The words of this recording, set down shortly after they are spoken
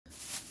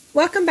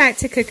Welcome back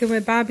to Cooking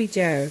with Bobby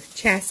Joe.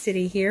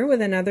 Chastity here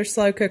with another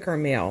slow cooker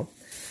meal.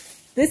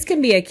 This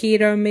can be a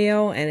keto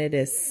meal and it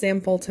is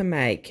simple to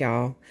make,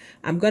 y'all.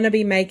 I'm going to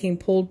be making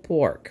pulled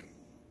pork.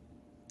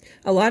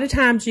 A lot of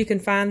times you can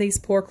find these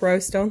pork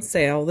roasts on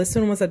sale. This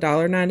one was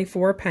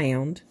 $1.94 a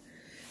pound.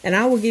 And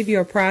I will give you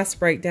a price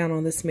breakdown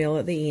on this meal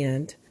at the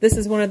end. This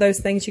is one of those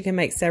things you can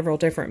make several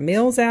different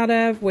meals out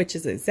of, which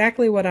is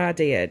exactly what I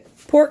did.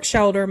 Pork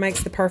shoulder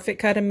makes the perfect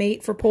cut of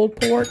meat for pulled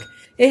pork.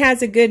 It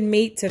has a good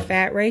meat to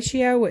fat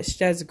ratio, which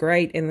does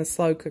great in the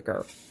slow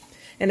cooker.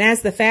 And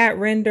as the fat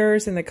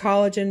renders and the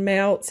collagen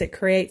melts, it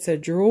creates a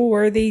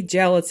drool-worthy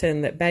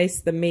gelatin that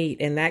bastes the meat,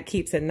 and that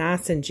keeps it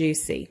nice and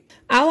juicy.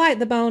 I like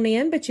the bone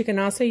in, but you can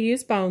also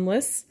use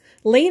boneless.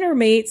 Leaner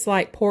meats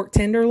like pork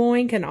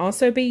tenderloin can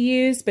also be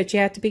used, but you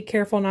have to be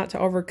careful not to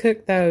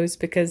overcook those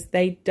because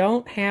they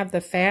don't have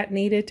the fat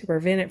needed to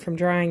prevent it from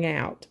drying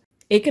out.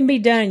 It can be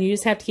done, you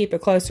just have to keep a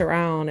closer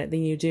eye on it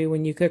than you do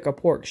when you cook a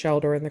pork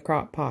shoulder in the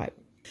crock pot.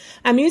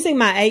 I'm using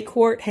my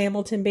 8-quart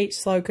Hamilton Beach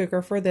slow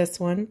cooker for this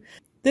one.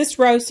 This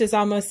roast is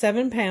almost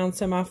 7 pounds,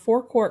 so my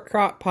 4-quart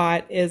crock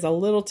pot is a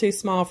little too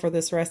small for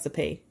this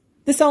recipe.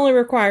 This only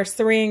requires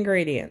 3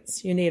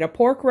 ingredients. You need a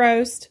pork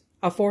roast,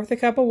 1/4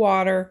 cup of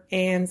water,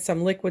 and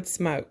some liquid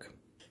smoke.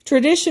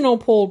 Traditional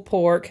pulled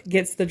pork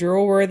gets the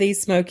drool-worthy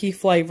smoky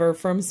flavor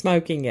from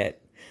smoking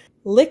it.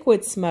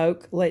 Liquid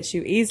smoke lets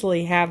you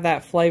easily have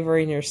that flavor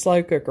in your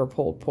slow cooker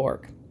pulled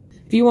pork.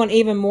 If you want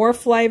even more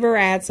flavor,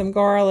 add some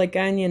garlic,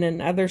 onion,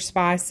 and other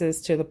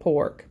spices to the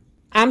pork.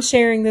 I'm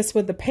sharing this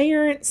with the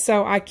parents,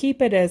 so I keep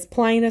it as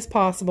plain as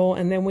possible,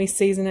 and then we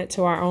season it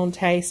to our own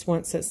taste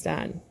once it's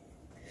done.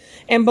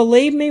 And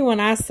believe me when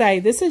I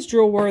say this is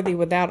drool-worthy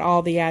without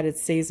all the added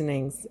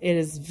seasonings. It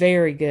is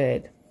very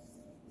good.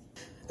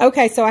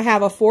 Okay, so I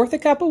have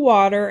 1/4 cup of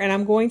water, and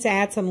I'm going to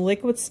add some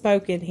liquid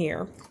smoke in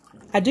here.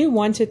 I do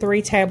 1 to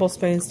 3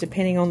 tablespoons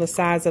depending on the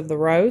size of the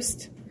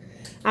roast.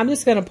 I'm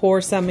just going to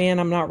pour some in.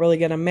 I'm not really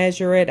going to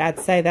measure it. I'd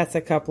say that's a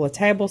couple of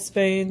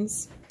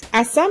tablespoons.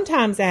 I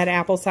sometimes add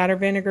apple cider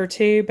vinegar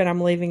too, but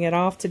I'm leaving it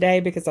off today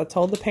because I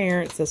told the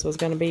parents this was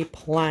going to be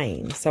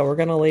plain. So we're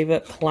going to leave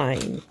it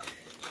plain.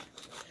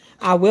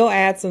 I will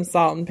add some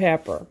salt and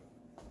pepper.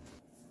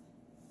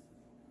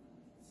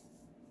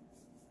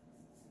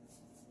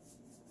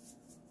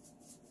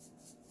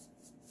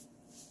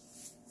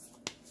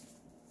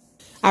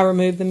 I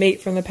remove the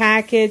meat from the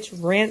package,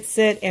 rinse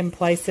it, and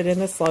place it in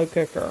the slow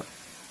cooker.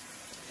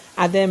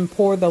 I then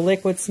pour the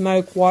liquid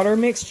smoke water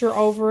mixture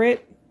over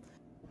it.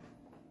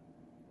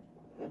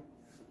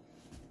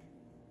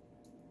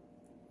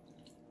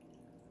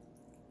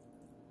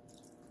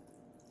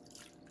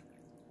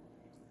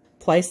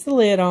 Place the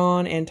lid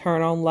on and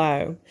turn on low.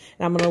 And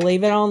I'm going to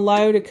leave it on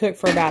low to cook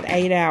for about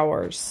 8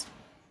 hours.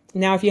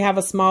 Now, if you have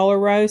a smaller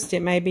roast,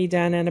 it may be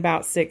done in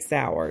about 6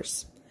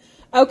 hours.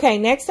 Okay,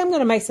 next I'm going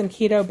to make some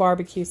Keto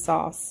BBQ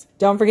Sauce.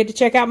 Don't forget to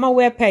check out my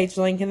webpage,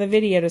 link in the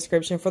video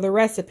description for the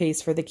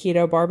recipes for the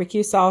Keto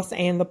BBQ Sauce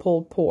and the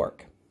pulled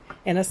pork.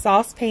 In a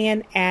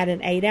saucepan, add an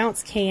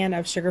 8-ounce can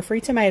of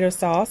sugar-free tomato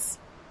sauce,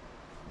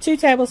 2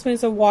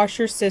 tablespoons of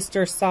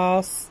Worcestershire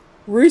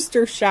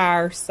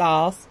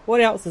sauce, what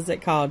else is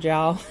it called,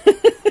 y'all?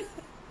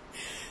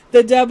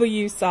 The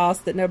W sauce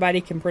that nobody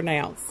can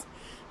pronounce.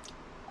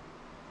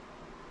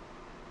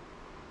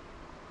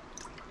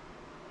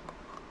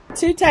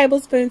 Two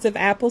tablespoons of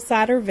apple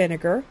cider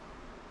vinegar,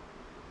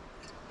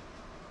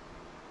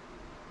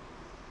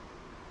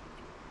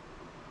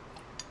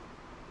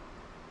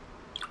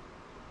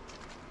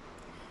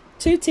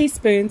 2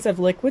 teaspoons of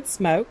liquid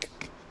smoke,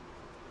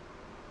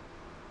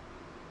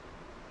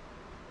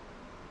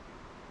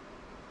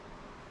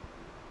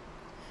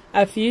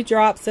 a few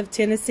drops of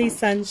Tennessee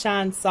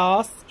Sunshine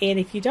sauce, and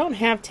if you don't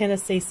have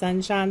Tennessee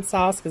Sunshine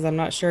sauce, because I'm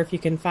not sure if you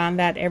can find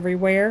that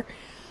everywhere,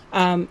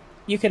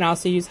 you can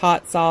also use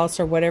hot sauce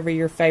or whatever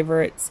your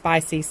favorite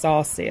spicy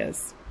sauce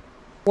is.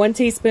 1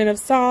 teaspoon of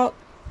salt,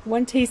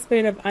 1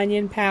 teaspoon of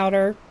onion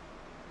powder,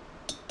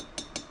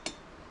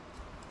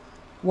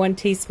 1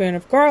 teaspoon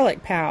of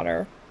garlic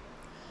powder,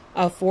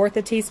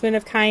 1/4 teaspoon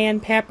of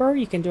cayenne pepper.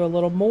 You can do a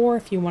little more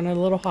if you want it a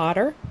little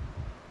hotter.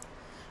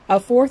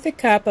 1/4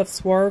 cup of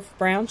swerve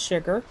brown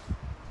sugar.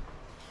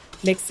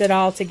 Mix it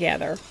all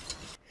together.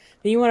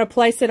 Then you want to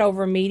place it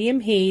over medium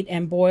heat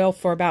and boil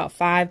for about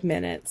 5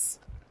 minutes.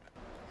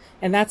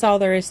 And that's all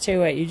there is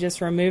to it. You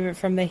just remove it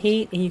from the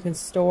heat and you can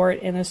store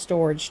it in a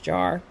storage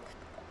jar.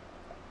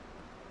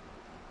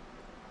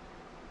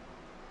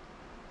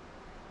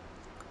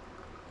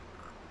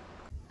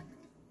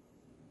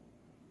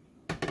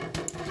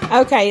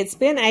 Okay, it's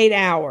been 8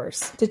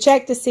 hours. To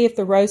check to see if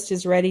the roast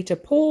is ready to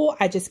pull,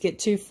 I just get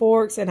 2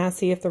 forks and I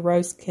see if the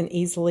roast can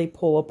easily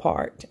pull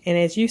apart. And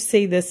as you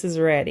see, this is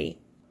ready.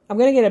 I'm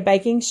going to get a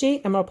baking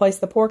sheet. I'm going to place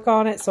the pork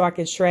on it so I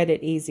can shred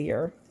it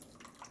easier.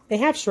 They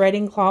have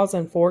shredding claws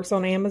and forks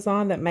on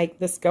Amazon that make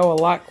this go a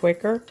lot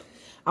quicker.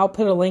 I'll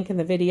put a link in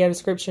the video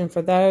description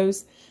for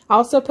those. I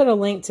also put a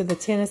link to the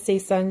Tennessee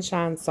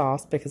Sunshine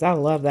sauce because I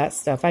love that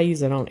stuff. I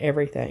use it on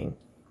everything.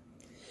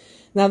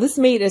 Now this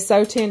meat is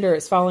so tender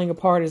it's falling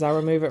apart as I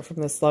remove it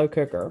from the slow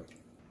cooker.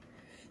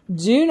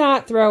 Do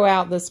not throw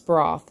out this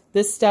broth.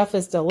 This stuff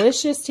is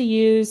delicious to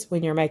use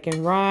when you're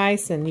making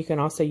rice, and you can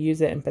also use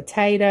it in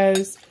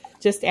potatoes.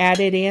 Just add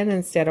it in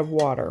instead of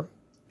water.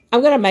 I'm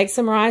going to make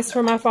some rice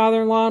for my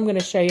father-in-law. I'm going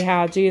to show you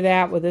how I do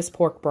that with this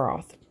pork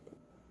broth.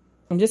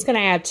 I'm just going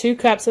to add 2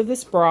 cups of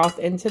this broth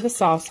into the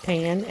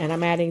saucepan, and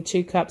I'm adding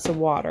 2 cups of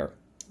water.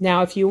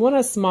 Now, if you want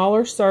a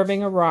smaller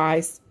serving of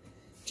rice,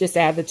 just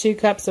add the 2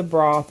 cups of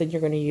broth, and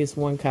you're going to use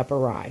 1 cup of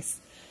rice.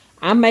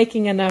 I'm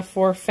making enough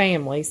for a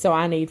family, so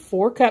I need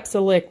 4 cups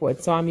of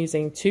liquid. So I'm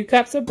using 2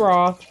 cups of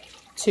broth,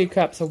 2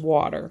 cups of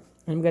water.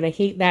 I'm going to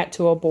heat that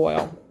to a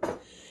boil.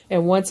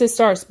 And once it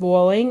starts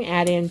boiling,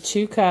 add in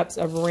 2 cups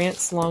of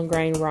rinsed long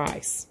grain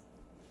rice.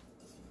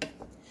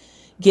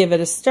 Give it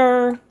a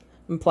stir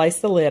and place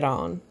the lid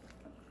on.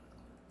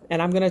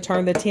 And I'm going to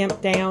turn the temp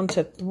down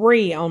to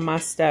 3 on my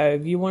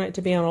stove. You want it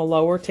to be on a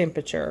lower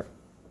temperature.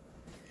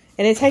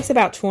 And it takes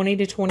about 20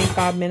 to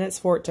 25 minutes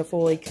for it to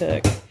fully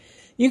cook.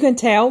 You can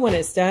tell when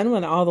it's done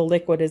when all the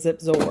liquid is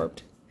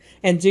absorbed.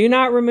 And do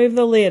not remove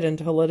the lid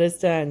until it is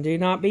done. Do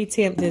not be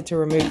tempted to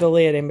remove the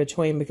lid in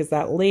between because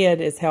that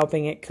lid is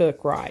helping it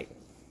cook right.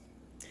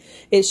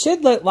 It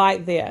should look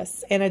like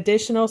this. And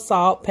additional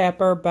salt,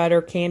 pepper,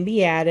 butter can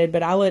be added,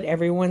 but I let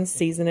everyone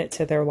season it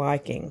to their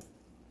liking.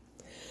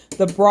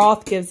 The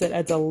broth gives it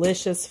a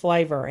delicious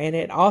flavor, and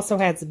it also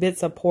has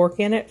bits of pork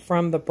in it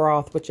from the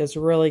broth, which is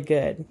really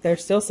good.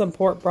 There's still some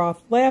pork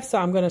broth left, so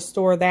I'm going to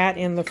store that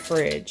in the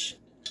fridge.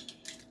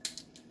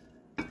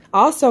 I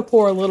also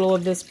pour a little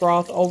of this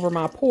broth over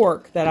my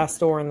pork that I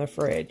store in the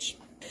fridge.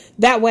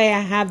 That way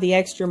I have the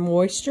extra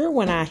moisture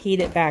when I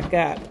heat it back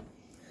up.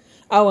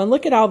 Oh, and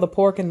look at all the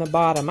pork in the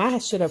bottom. I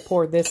should have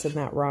poured this in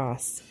that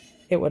rice.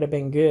 It would have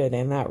been good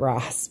in that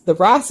rice. The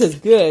rice is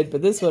good,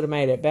 but this would have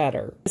made it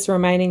better. This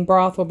remaining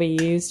broth will be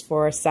used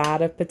for a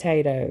side of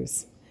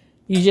potatoes.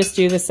 You just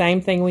do the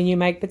same thing when you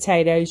make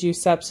potatoes. You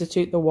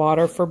substitute the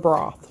water for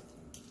broth.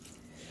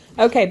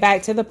 Okay,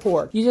 back to the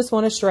pork. You just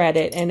want to shred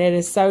it, and it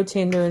is so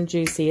tender and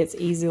juicy, it's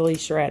easily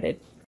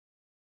shredded.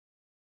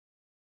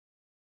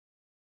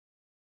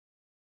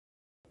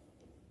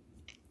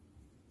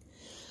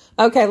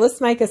 Okay, let's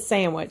make a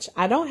sandwich.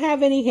 I don't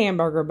have any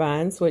hamburger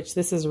buns, which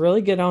this is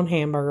really good on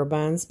hamburger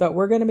buns, but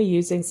we're going to be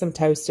using some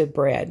toasted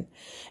bread.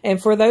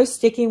 And for those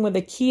sticking with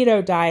a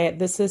keto diet,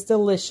 this is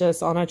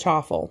delicious on a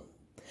chaffle.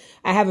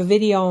 I have a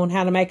video on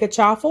how to make a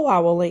chaffle. I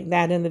will link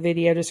that in the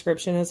video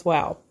description as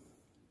well.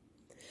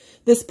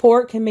 This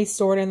pork can be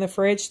stored in the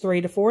fridge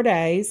 3 to 4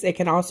 days. It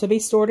can also be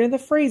stored in the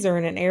freezer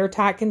in an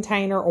airtight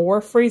container or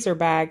a freezer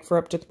bag for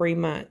up to 3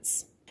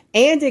 months.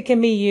 And it can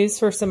be used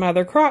for some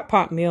other crock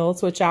pot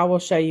meals, which I will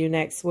show you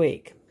next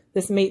week.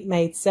 This meat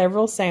made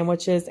several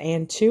sandwiches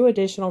and 2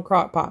 additional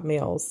crock pot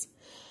meals.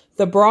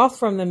 The broth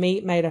from the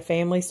meat made a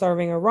family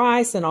serving of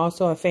rice and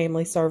also a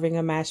family serving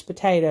of mashed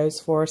potatoes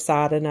for a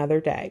side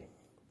another day.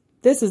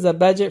 This is a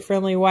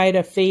budget-friendly way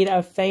to feed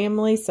a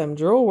family some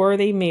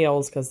drool-worthy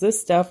meals because this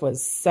stuff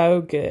was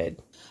so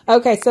good.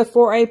 Okay, so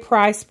for a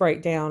price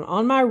breakdown,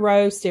 on my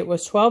roast, it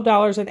was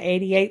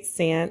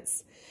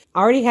 $12.88. I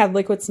already had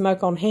liquid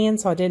smoke on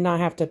hand, so I did not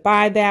have to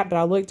buy that, but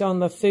I looked on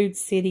the Food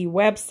City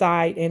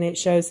website, and it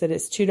shows that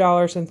it's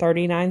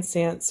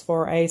 $2.39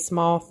 for a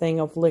small thing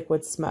of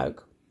liquid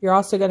smoke. You're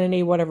also going to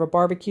need whatever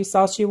barbecue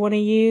sauce you want to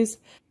use.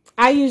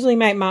 I usually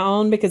make my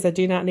own because I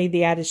do not need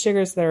the added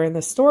sugars that are in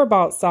the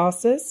store-bought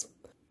sauces.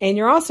 And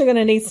you're also going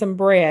to need some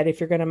bread if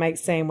you're going to make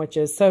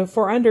sandwiches. So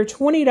for under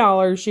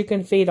 $20, you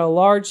can feed a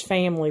large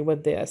family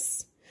with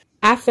this.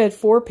 I fed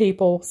 4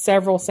 people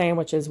several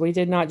sandwiches. We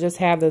did not just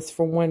have this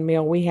for one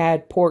meal. We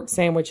had pork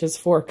sandwiches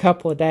for a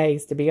couple of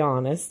days, to be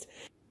honest.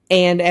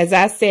 And as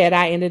I said,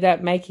 I ended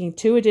up making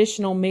 2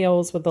 additional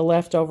meals with the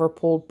leftover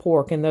pulled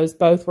pork, and those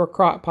both were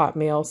crock pot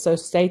meals. So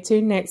stay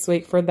tuned next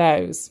week for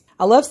those.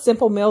 I love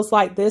simple meals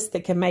like this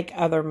that can make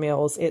other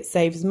meals. It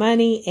saves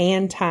money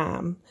and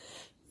time.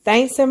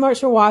 Thanks so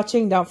much for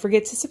watching. Don't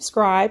forget to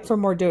subscribe for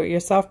more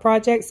do-it-yourself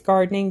projects,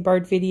 gardening,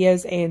 bird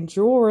videos, and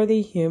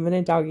drool-worthy human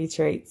and doggy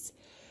treats.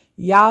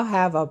 Y'all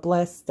have a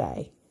blessed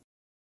day.